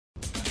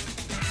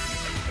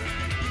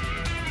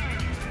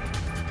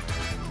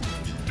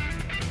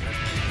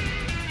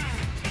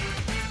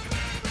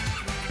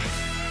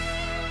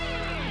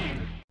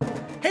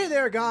Hey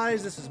there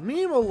guys, this is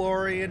me,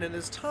 Malorian, and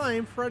it's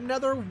time for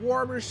another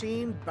War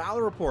Machine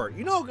Battle Report.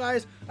 You know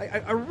guys,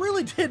 I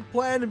really did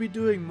plan to be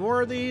doing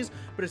more of these,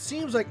 but it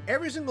seems like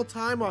every single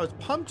time I was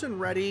pumped and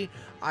ready,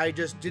 I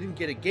just didn't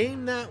get a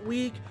game that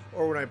week,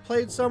 or when I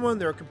played someone,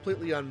 they were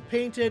completely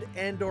unpainted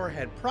and or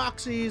had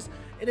proxies,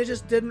 and it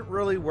just didn't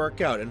really work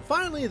out. And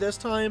finally this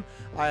time,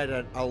 I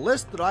had a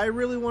list that I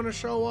really want to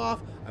show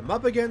off. I'm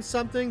up against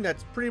something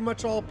that's pretty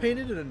much all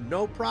painted and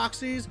no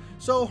proxies,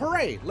 so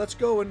hooray, let's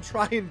go and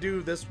try and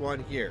do this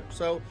one here.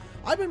 So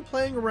I've been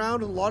playing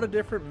around with a lot of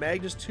different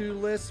Magnus2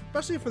 lists,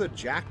 especially for the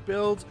Jack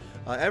builds,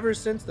 ever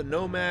since the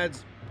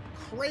Nomads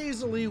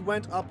crazily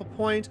went up a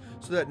point,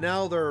 so that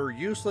now they're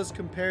useless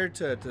compared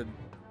to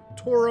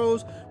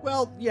Toros.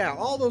 Well, yeah,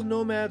 all those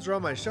Nomads are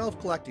on my shelf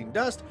collecting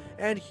dust,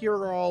 and here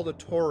are all the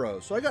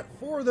Toros. So I got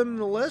 4 of them in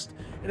the list,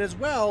 and as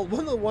well,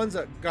 one of the ones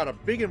that got a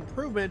big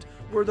improvement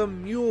were the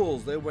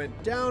Mules. They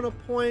went down a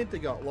point, they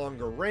got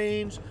longer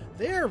range.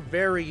 They are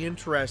very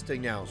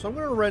interesting now, so I'm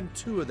going to run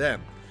 2 of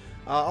them.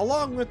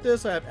 Along with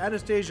this, I have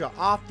Anastasia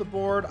off the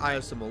board. I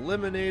have some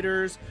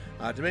eliminators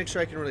to make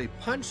sure I can really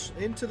punch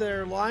into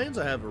their lines.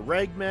 I have a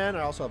Ragman,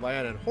 I also have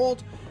Iona and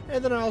Holt,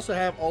 and then I also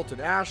have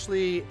Alton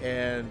Ashley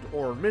and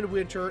or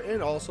Midwinter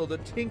and also the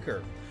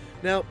Tinker.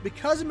 Now,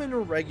 because I'm in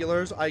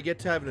regulars, I get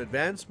to have an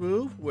advanced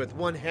move with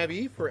 1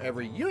 heavy for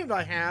every unit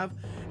I have,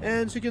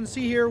 and so you can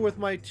see here with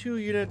my 2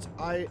 units,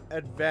 I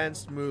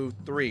advanced move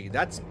 3.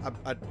 That's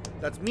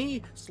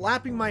me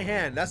slapping my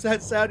hand. That's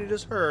that sound you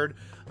just heard,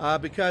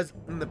 because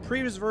in the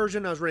previous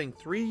version I was running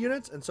 3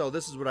 units, and so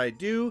this is what I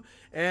do,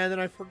 and then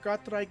I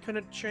forgot that I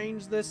couldn't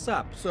change this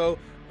up. So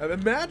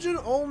imagine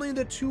only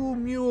the 2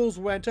 mules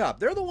went up.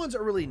 They're the ones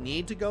that really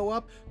need to go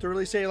up to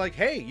really say like,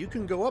 hey, you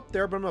can go up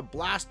there, but I'm gonna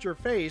blast your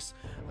face.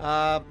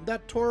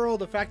 That Toro,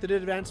 the fact that it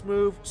advanced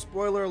move,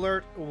 spoiler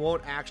alert,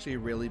 won't actually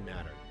really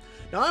matter.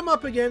 Now I'm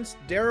up against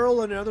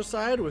Daryl on the other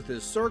side with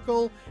his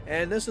circle,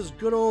 and this is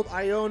good old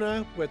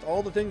Iona with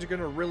all the things that are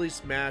going to really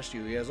smash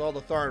you. He has all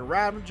the Tharn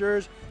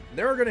Ravagers, and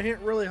they're going to hit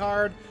really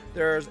hard.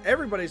 There's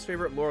everybody's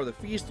favorite Lord of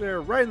the Feast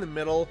there right in the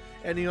middle,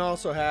 and he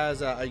also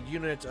has a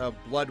unit of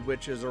Blood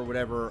Witches or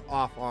whatever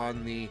off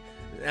on the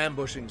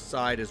ambushing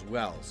side as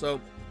well.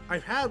 So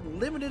I've had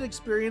limited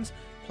experience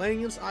playing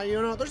against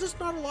Iona. There's just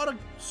not a lot of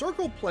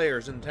circle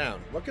players in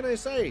town. What can I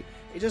say?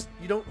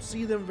 You don't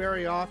see them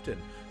very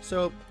often.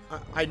 So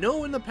I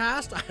know in the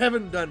past I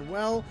haven't done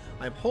well.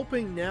 I'm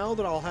hoping now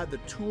that I'll have the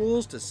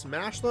tools to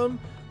smash them,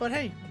 but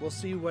hey, we'll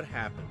see what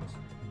happens.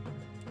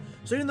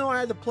 So even though I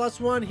had the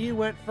 +1, he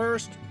went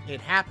first. It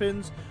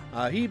happens.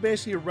 He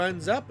basically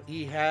runs up.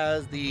 He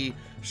has the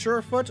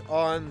Surefoot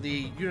on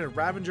the unit of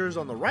Ravagers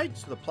on the right,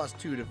 so the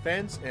 +2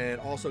 defense, and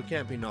also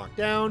can't be knocked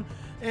down.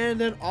 And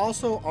then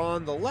also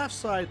on the left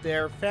side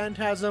there,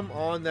 Phantasm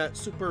on that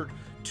super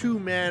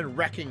 2-man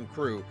wrecking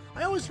crew.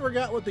 I always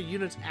forgot what the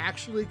unit's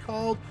actually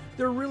called.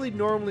 They're really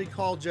normally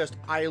called just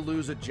I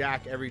lose a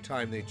Jack every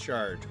time they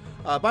charge.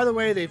 By the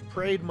way, they've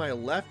prayed my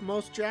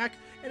leftmost Jack,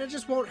 and it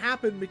just won't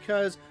happen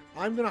because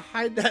I'm gonna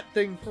hide that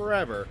thing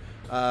forever.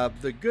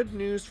 The good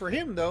news for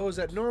him though is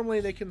that normally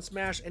they can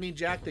smash any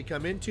Jack they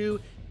come into,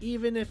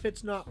 even if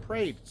it's not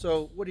prayed.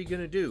 So what are you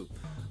gonna do?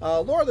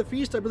 Lord of the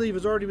Feast, I believe,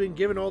 has already been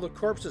given all the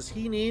corpses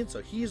he needs,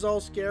 so he's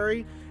all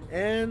scary.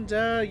 And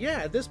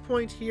yeah, at this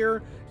point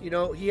here, you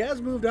know, he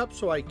has moved up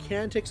so I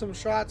can take some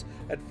shots.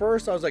 At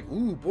first I was like,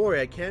 ooh boy,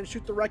 I can't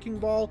shoot the wrecking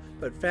ball,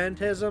 but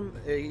Phantasm,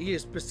 he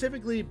has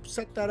specifically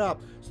set that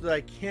up so that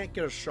I can't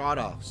get a shot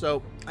off.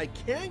 So I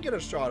can get a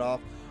shot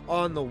off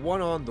on the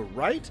one on the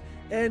right,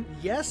 and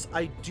yes,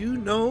 I do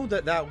know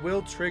that that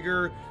will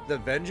trigger the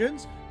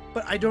Vengeance,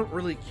 but I don't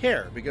really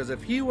care, because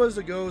if he was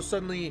to go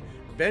suddenly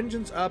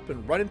Vengeance up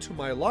and run into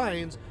my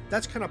lines,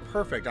 that's kind of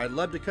perfect. I'd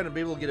love to kind of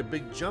be able to get a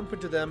big jump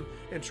into them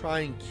and try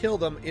and kill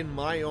them in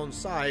my own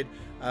side,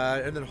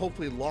 and then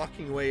hopefully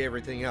locking away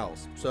everything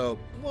else. So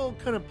we'll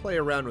kind of play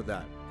around with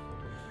that.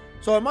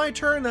 So on my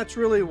turn, that's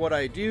really what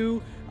I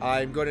do.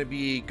 I'm going to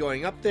be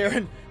going up there,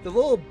 and the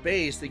little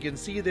base that you can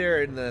see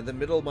there in the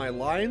middle of my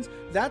lines,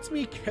 that's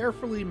me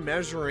carefully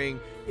measuring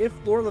if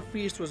Lord of the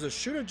Feast was to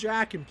shoot a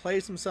Jack and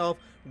place himself,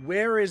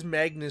 where is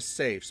Magnus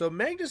safe? So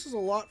Magnus is a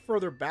lot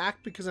further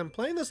back because I'm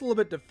playing this a little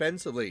bit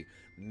defensively.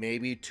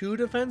 Maybe too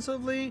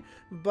defensively,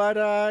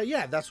 but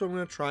yeah, that's what I'm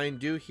going to try and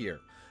do here.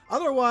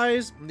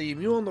 Otherwise, the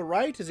mule on the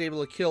right is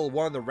able to kill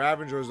one of the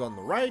Ravagers on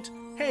the right.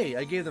 Hey,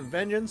 I gave them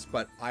Vengeance,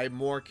 but I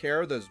more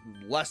care. There's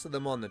less of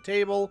them on the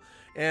table.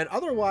 And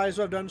otherwise,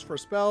 what I've done for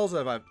spells,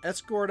 I've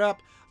Escort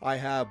up. I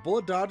have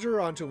Bullet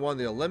Dodger onto one of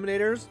the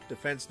Eliminators,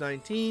 Defense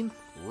 19,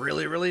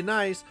 really, really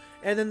nice.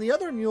 And then the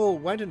other mule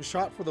went and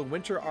shot for the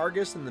Winter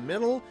Argus in the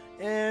middle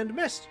and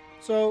missed.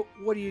 So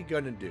what are you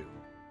gonna do?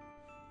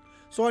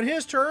 So on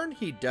his turn,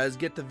 he does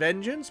get the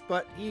Vengeance,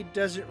 but he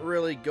doesn't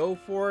really go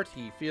for it.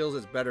 He feels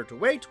it's better to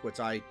wait,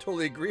 which I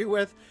totally agree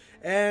with,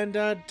 and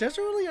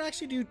doesn't really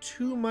actually do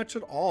too much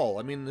at all.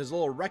 I mean, his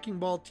little Wrecking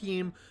Ball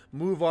team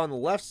move on the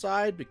left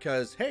side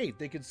because, hey,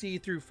 they can see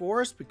through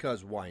forest,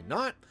 because why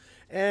not?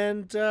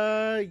 And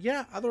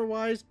yeah,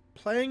 otherwise,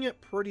 playing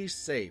it pretty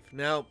safe.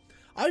 Now,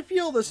 I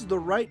feel this is the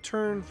right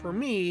turn for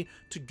me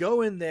to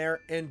go in there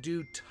and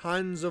do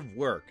tons of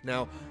work.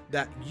 Now,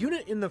 that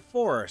unit in the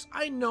forest,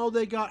 I know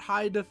they got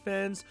high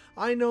defense,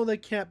 I know they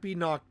can't be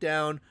knocked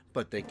down,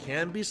 but they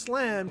can be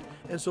slammed,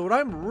 and so what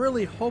I'm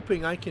really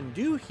hoping I can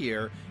do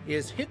here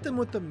is hit them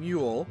with the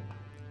mule,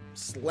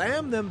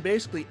 slam them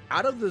basically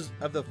out of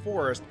the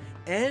forest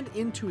and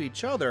into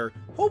each other,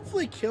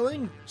 hopefully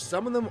killing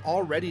some of them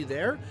already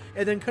there,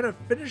 and then kind of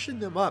finishing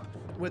them up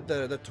with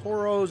the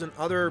toros and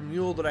other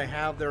mule that I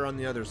have there on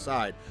the other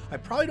side. I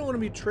probably don't want to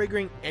be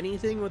triggering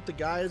anything with the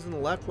guys on the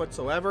left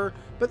whatsoever,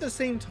 but at the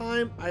same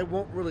time, I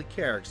won't really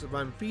care, because if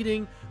I'm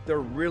feeding, they're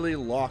really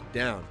locked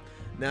down.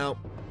 Now,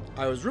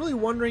 I was really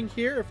wondering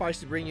here if I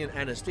should bring in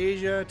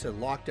Anastasia to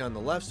lock down the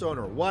left zone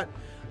or what.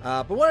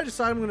 But what I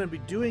decided I'm going to be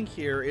doing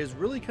here is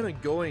really kind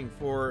of going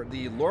for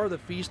the Lord of the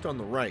Feast on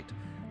the right.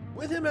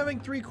 With him having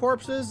 3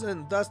 corpses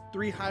and thus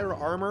 3 higher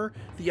armor,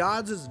 the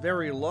odds is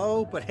very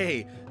low, but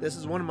hey, this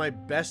is one of my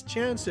best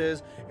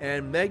chances,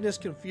 and Magnus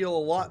can feel a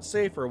lot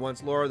safer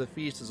once Lord of the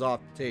Feast is off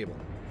the table.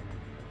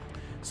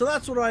 So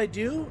that's what I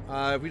do.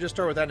 We just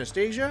start with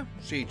Anastasia.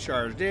 She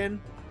charged in,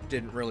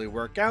 didn't really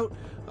work out.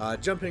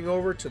 Jumping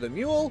over to the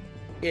mule,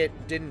 it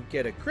didn't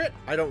get a crit.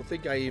 I don't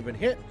think I even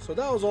hit, so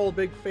that was all a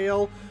big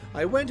fail.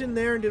 I went in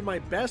there and did my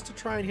best to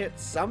try and hit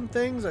some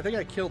things. I think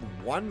I killed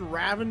 1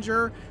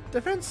 Ravager.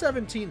 Defense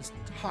 17's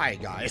high,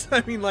 guys.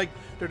 I mean, like,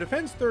 their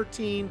defense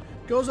 13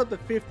 goes up to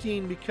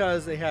 15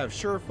 because they have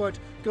Surefoot,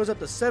 goes up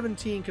to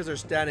 17 because they're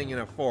standing in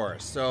a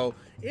forest. So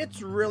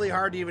it's really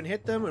hard to even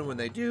hit them, and when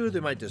they do,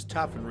 they might just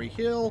tough and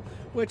reheal,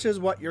 which is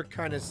what you're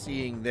kind of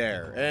seeing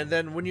there. And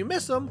then when you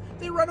miss them,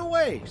 they run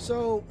away.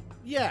 So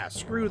yeah,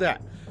 screw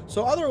that.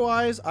 So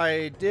otherwise,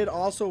 I did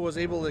also was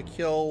able to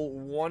kill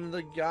one of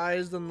the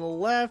guys on the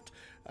left,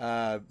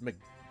 not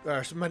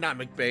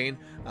McBain.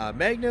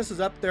 Magnus is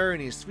up there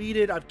and he's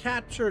defeated. I've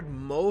captured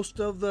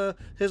most of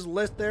his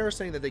list there,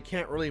 saying that they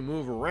can't really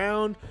move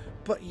around.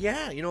 But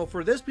yeah, you know,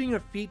 for this being a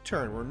feat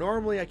turn, where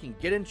normally I can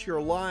get into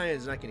your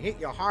lines and I can hit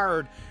you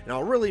hard and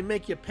I'll really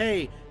make you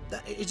pay,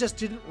 it just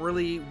didn't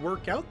really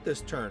work out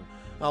this turn.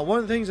 One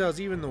of the things that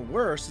was even the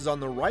worst is on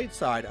the right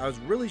side. I was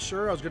really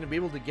sure I was going to be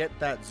able to get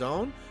that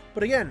zone,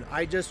 but again,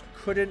 I just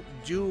couldn't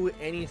do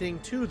anything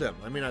to them.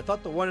 I mean, I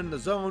thought the one in the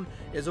zone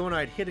is the one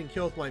I'd hit and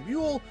kill with my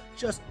mule,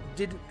 just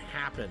didn't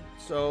happen.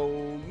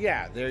 So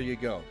yeah, there you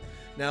go.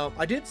 Now,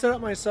 I did set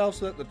up myself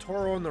so that the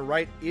Toro on the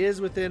right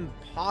is within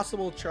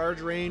possible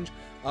charge range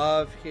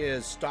of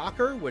his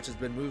Stalker, which has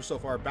been moved so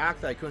far back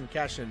that I couldn't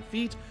catch in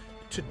feet.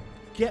 To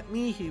get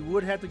me, he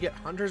would have to get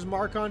Hunter's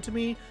Mark onto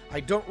me. I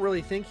don't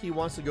really think he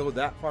wants to go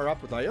that far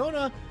up with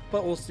Iona,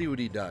 but we'll see what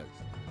he does.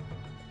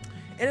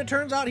 And it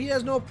turns out he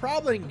has no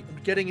problem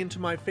getting into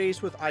my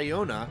face with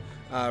Iona.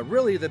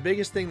 Really, the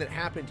biggest thing that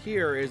happened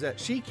here is that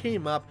she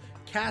came up,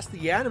 cast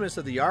the Animus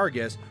of the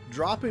Argus,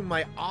 dropping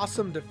my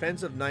awesome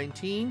defensive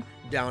 19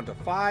 down to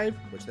 5,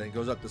 which then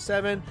goes up to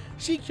 7.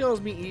 She kills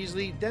me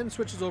easily, then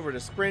switches over to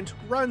sprint,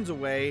 runs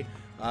away.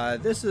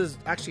 This is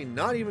actually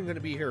not even going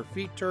to be her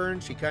feat turn.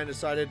 She kind of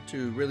decided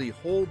to really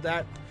hold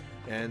that,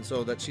 and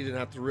so that she didn't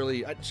have to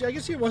really, I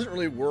guess she wasn't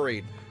really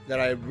worried that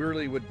I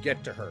really would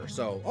get to her.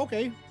 So,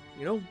 okay,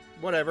 you know,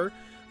 whatever.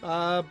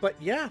 But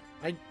yeah,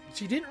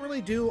 she didn't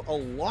really do a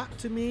lot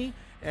to me,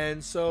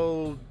 and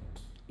so,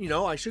 you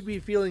know, I should be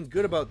feeling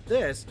good about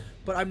this,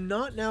 but I'm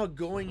not now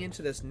going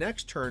into this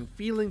next turn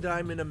feeling that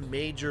I'm in a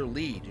major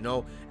lead. You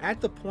know, at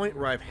the point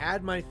where I've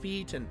had my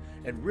feet and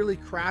really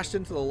crashed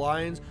into the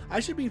lines, I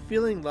should be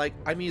feeling like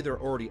I'm either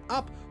already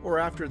up, or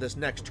after this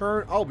next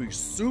turn, I'll be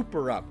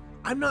super up.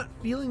 I'm not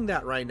feeling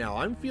that right now.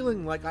 I'm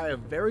feeling like I have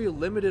very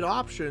limited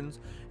options,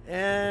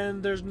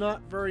 and there's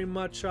not very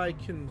much I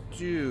can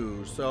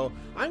do. So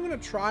I'm going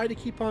to try to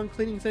keep on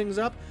cleaning things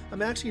up.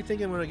 I'm actually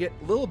thinking I'm going to get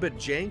a little bit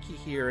janky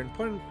here and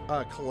put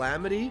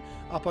Calamity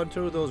up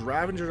onto those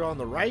Ravagers on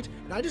the right,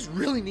 and I just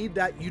really need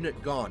that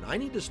unit gone. I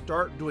need to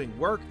start doing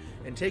work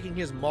and taking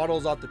his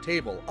models off the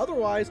table.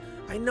 Otherwise,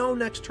 I know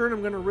next turn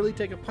I'm going to really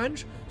take a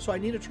punch, so I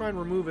need to try and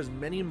remove as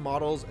many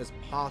models as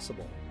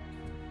possible.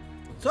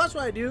 So that's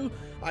what I do.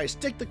 I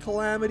stick the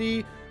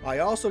Calamity. I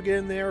also get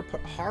in there,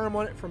 put Harm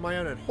on it for my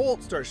own and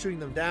Holt, start shooting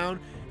them down,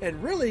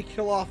 and really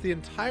kill off the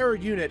entire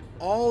unit,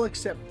 all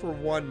except for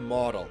one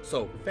model.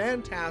 So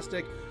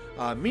fantastic.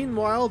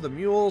 Meanwhile, the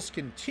mules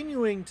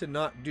continuing to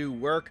not do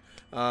work.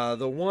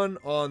 The one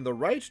on the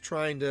right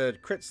trying to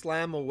crit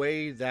slam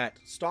away that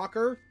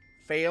Stalker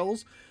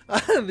fails.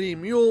 The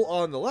mule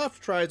on the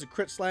left tries to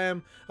crit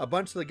slam a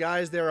bunch of the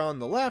guys there on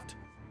the left,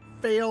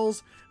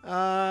 fails.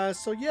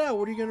 So yeah,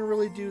 what are you going to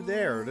really do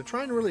there? To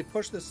try and really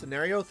push this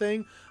scenario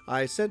thing,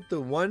 I sent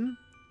the one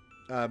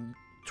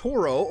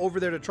Toro over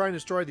there to try and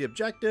destroy the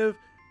objective.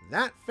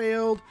 That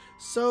failed.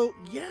 So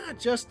yeah,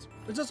 it's just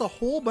a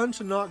whole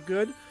bunch of not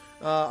good.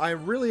 I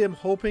really am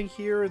hoping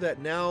here that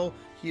now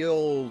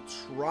he'll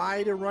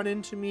try to run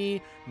into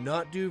me,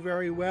 not do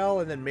very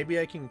well, and then maybe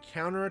I can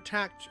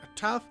counterattack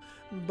tough.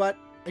 But,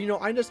 you know,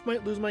 I just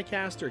might lose my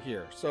caster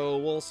here. So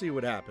we'll see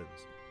what happens.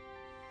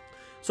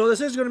 So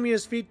this is going to be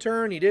his feat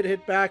turn. He did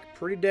hit back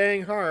pretty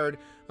dang hard.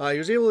 He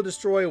was able to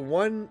destroy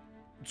one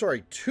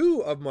sorry,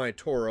 two of my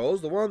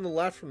Toros. The one on the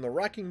left from the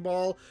Wrecking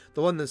Ball,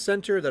 the one in the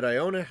center that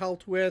Iona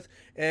helped with,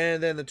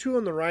 and then the two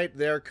on the right,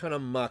 they're kind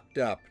of mucked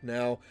up.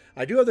 Now,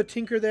 I do have the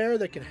Tinker there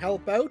that can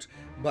help out,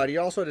 but he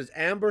also had his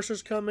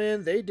Ambushers come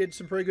in. They did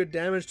some pretty good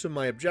damage to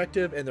my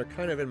objective, and they're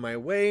kind of in my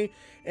way.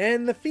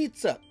 And the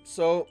feet's up.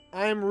 So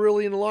I'm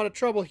really in a lot of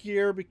trouble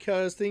here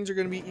because things are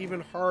going to be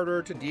even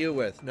harder to deal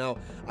with. Now,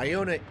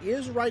 Iona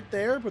is right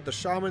there, but the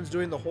Shaman's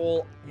doing the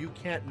whole you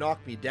can't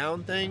knock me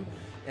down thing.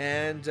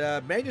 And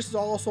Magnus is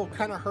also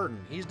kind of hurting.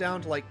 He's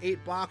down to like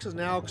 8 boxes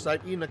now because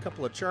I've eaten a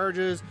couple of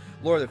charges.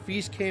 Lord of the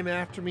Feast came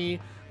after me.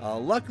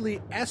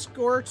 Luckily,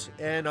 Escort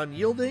and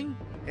Unyielding.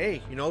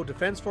 Hey, you know,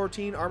 Defense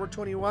 14, Armor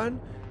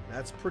 21.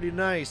 That's pretty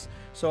nice.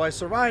 So I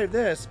survived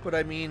this, but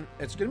I mean,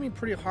 it's going to be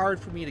pretty hard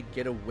for me to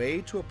get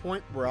away to a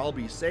point where I'll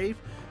be safe.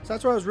 So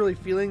that's why I was really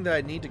feeling that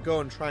I need to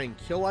go and try and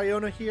kill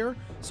Iona here.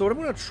 So what I'm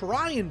going to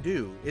try and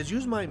do is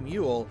use my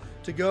mule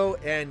to go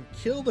and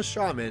kill the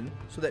Shaman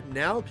so that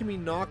now it can be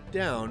knocked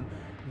down.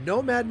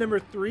 Nomad number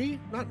 3,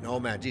 not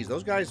Nomad, geez,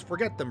 those guys,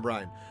 forget them,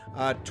 Brian.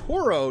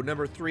 Toro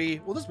number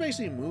 3 will just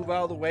basically move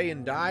out of the way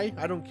and die.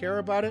 I don't care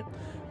about it.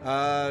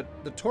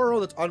 The Toro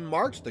that's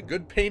unmarked, the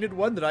good painted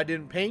one that I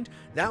didn't paint,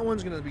 that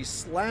one's going to be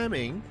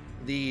slamming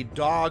the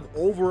dog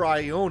over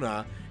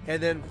Iona,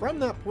 and then from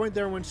that point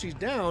there when she's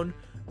down,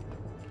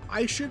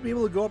 I should be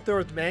able to go up there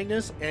with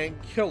Magnus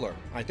and kill her.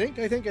 I think,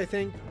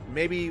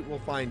 maybe we'll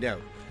find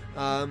out.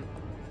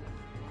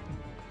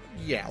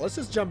 Yeah, let's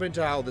just jump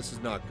into how this is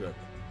not good.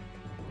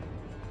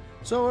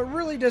 So it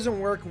really doesn't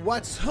work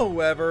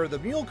whatsoever. The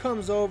mule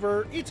comes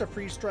over, eats a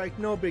free strike,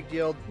 no big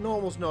deal,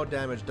 almost no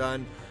damage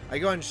done. I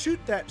go and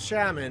shoot that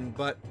Shaman,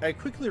 but I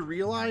quickly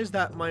realized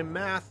that my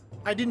math,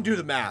 I didn't do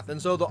the math,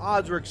 and so the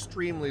odds were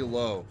extremely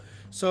low.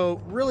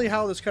 So really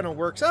how this kind of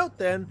works out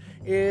then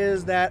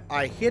is that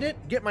I hit it,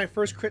 get my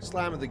first crit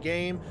slam of the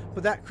game,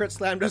 but that crit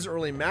slam doesn't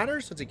really matter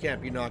since it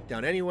can't be knocked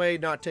down anyway,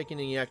 not taking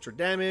any extra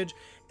damage.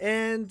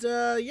 And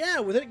yeah,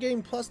 with it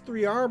getting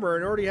 +3 armor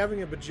and already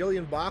having a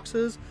bajillion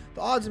boxes,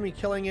 the odds of me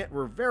killing it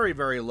were very,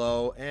 very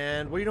low.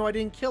 And well, you know, I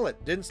didn't kill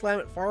it. Didn't slam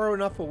it far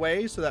enough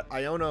away so that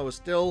Iona was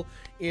still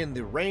in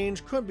the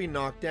range, couldn't be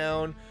knocked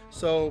down.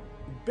 So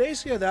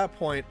basically at that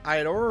point, I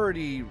had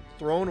already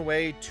thrown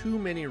away too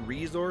many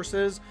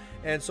resources.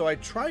 And so I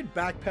tried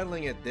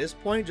backpedaling at this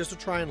point just to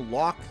try and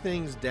lock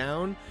things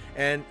down.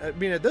 And I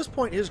mean, at this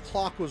point, his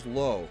clock was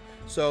low.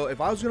 So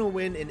if I was going to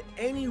win in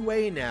any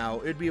way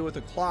now, it'd be with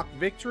a clock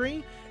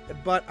victory.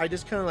 But I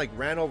just kind of like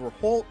ran over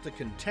Holt to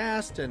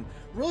contest and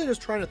really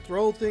just trying to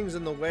throw things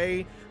in the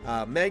way.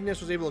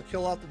 Magnus was able to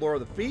kill off the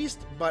Lord of the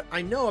Feast, but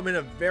I know I'm in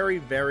a very,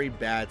 very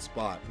bad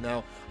spot.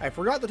 Now, I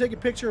forgot to take a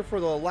picture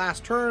for the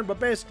last turn, but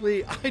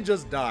basically I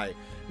just die.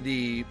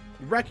 The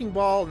Wrecking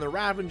Ball and the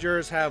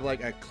Ravengers have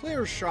like a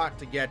clear shot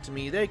to get to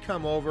me. They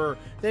come over,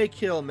 they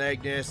kill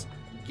Magnus,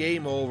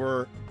 game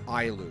over,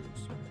 I lose.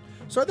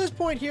 So at this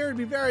point here, it'd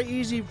be very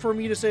easy for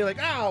me to say like,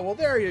 oh, well,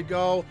 there you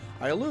go.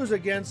 I lose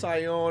against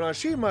Iona.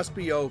 She must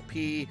be OP.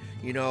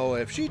 You know,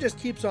 if she just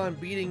keeps on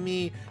beating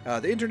me,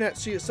 the internet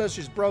says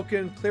she's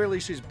broken. Clearly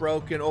she's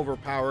broken,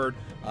 overpowered.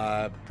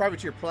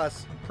 Privateer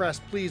press,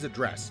 please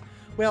address.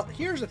 Well,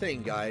 here's the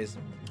thing, guys.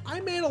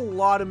 I made a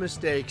lot of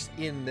mistakes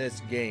in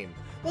this game.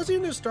 Let's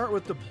even just start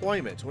with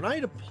deployment. When I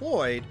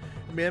deployed,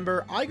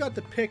 remember, I got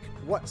to pick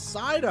what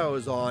side I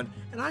was on,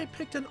 and I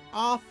picked an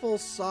awful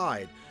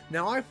side.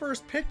 Now, I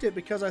first picked it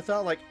because I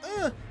thought like,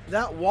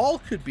 that wall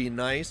could be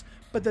nice,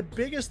 but the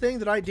biggest thing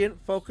that I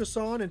didn't focus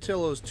on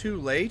until it was too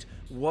late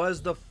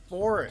was the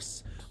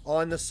forests.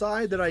 On the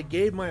side that I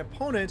gave my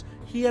opponent,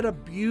 he had a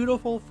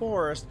beautiful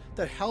forest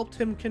that helped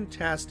him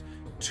contest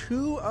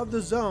 2 of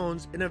the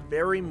zones in a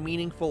very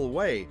meaningful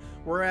way,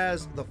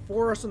 whereas the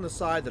forest on the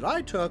side that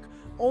I took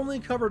only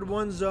covered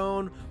 1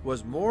 zone,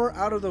 was more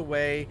out of the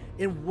way,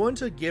 and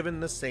wouldn't have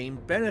given the same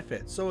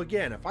benefit. So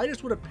again, if I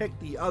just would have picked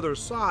the other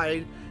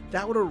side,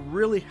 that would have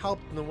really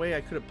helped in the way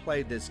I could have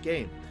played this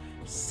game.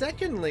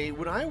 Secondly,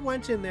 when I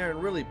went in there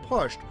and really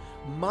pushed,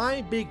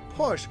 my big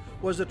push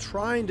was to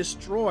try and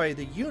destroy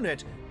the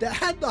unit that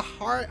had the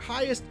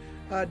highest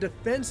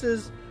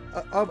defenses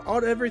out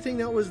of everything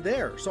that was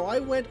there. So I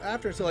went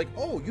after and said like,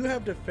 oh, you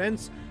have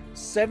defense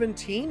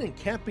 17 and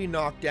can't be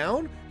knocked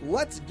down?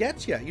 Let's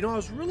get you. You know, I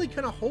was really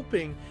kind of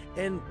hoping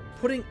and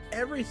putting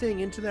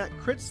everything into that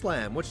crit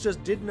slam, which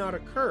just did not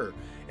occur.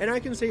 And I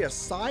can say a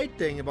side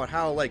thing about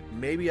how like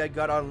maybe I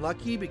got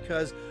unlucky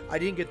because I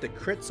didn't get the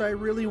crits I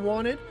really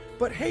wanted.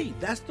 But hey,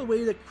 that's the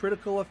way that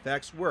critical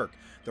effects work.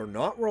 They're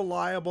not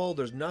reliable.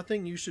 There's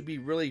nothing you should be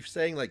really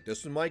saying like, this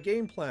is my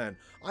game plan.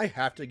 I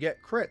have to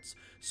get crits.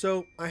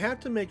 So I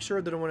have to make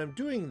sure that when I'm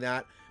doing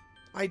that,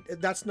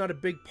 that's not a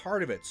big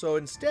part of it. So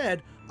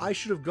instead, I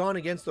should have gone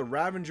against the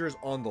Ravengers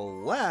on the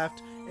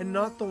left and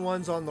not the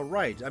ones on the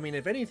right. I mean,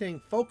 if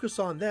anything, focus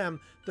on them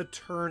the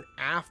turn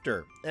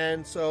after.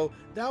 And so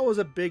that was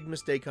a big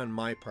mistake on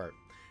my part.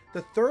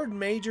 The third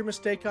major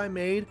mistake I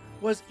made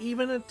was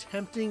even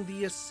attempting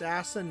the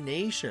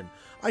assassination.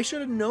 I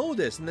should have known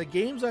this. In the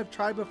games I've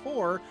tried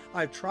before,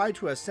 I've tried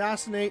to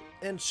assassinate,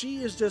 and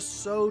she is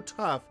just so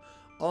tough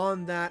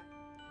on that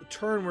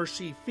turn where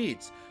she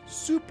feats.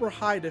 Super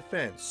high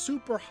defense,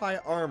 super high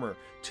armor,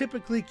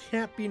 typically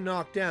can't be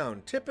knocked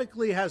down,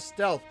 typically has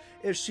stealth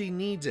if she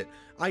needs it.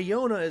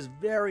 Iona is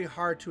very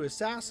hard to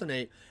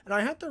assassinate, and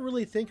I have to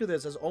really think of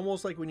this as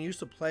almost like when you used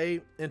to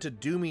play into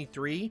Doomy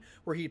 3,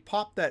 where he'd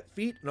pop that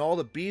feat and all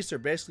the beasts are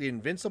basically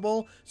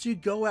invincible, so you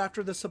go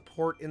after the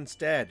support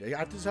instead.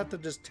 I just have to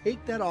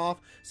take that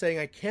off, saying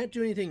I can't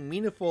do anything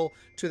meaningful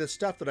to the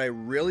stuff that I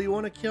really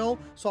want to kill,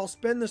 so I'll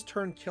spend this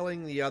turn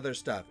killing the other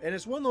stuff. And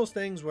it's one of those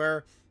things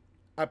where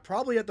I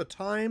probably at the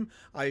time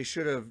I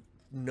should have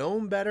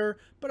known better,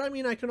 but I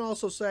mean, I can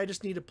also say I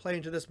just need to play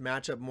into this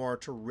matchup more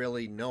to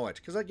really know it,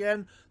 because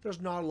again,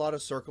 there's not a lot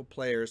of circle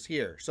players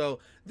here. So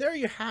there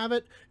you have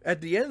it.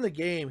 At the end of the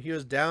game, he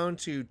was down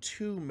to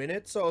 2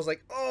 minutes, so I was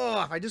like,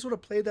 oh, if I just would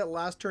have played that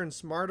last turn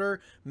smarter,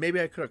 maybe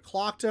I could have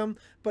clocked him.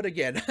 But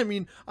again, I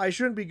mean, I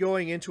shouldn't be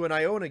going into an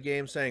Iona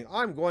game saying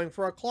I'm going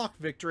for a clock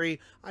victory.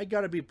 I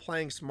got to be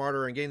playing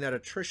smarter and getting that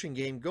attrition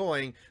game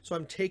going, so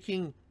I'm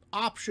taking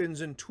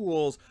options and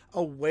tools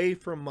away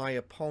from my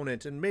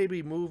opponent and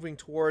maybe moving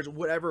towards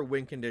whatever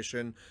win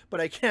condition, but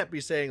I can't be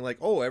saying like,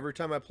 oh, every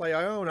time I play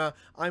Iona,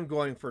 I'm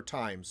going for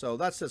time. So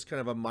that's just kind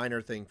of a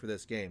minor thing for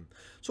this game.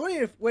 So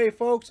anyway,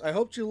 folks, I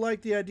hope you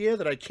liked the idea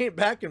that I came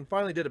back and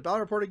finally did a battle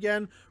report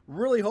again.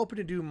 Really hoping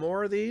to do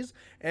more of these,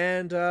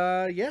 and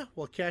yeah,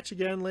 we'll catch you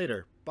again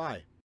later.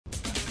 Bye.